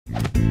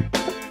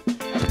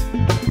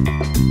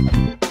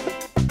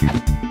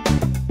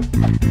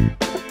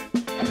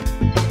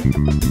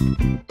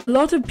A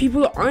lot of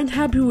people aren't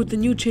happy with the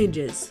new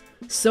changes,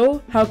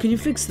 so how can you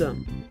fix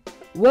them?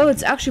 Well,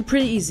 it's actually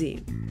pretty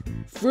easy.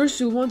 First,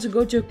 you'll want to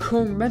go to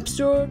Chrome Web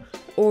Store,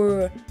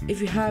 or if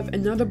you have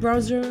another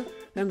browser,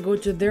 then go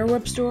to their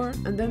web store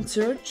and then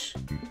search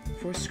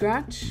for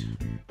Scratch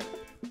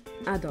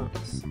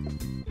add-ons.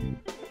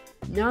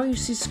 Now you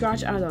see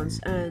Scratch add-ons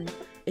and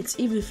it's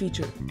even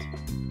featured,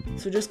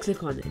 so just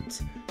click on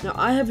it. Now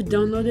I have it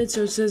downloaded,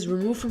 so it says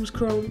remove from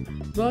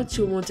Chrome, but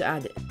you'll want to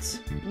add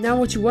it. Now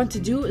what you want to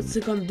do is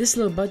click on this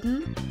little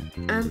button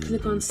and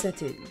click on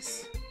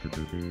settings.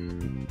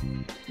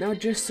 Now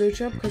just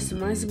search up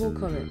customizable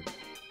color,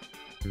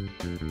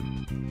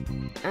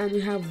 and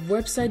we have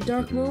website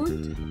dark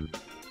mode,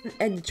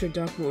 editor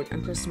dark mode,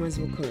 and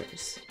customizable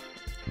colors.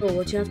 So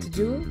what you have to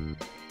do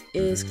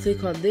is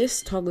click on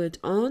this, toggle it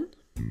on,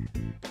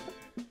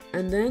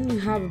 and then you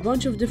have a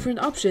bunch of different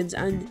options,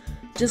 and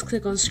just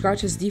click on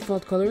Scratch's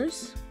default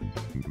colors,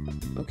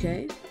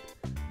 okay,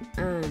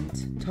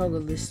 and toggle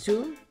this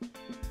too,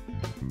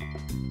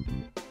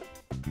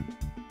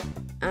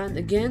 and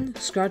again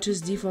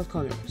Scratch's default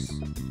colors.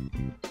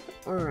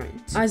 Alright,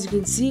 as you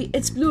can see,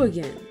 it's blue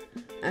again,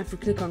 and if we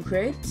click on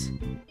create,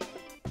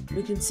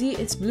 we can see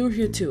it's blue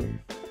here too.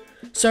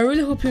 So I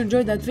really hope you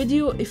enjoyed that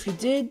video. If you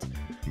did,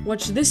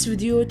 watch this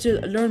video to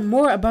learn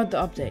more about the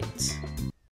update.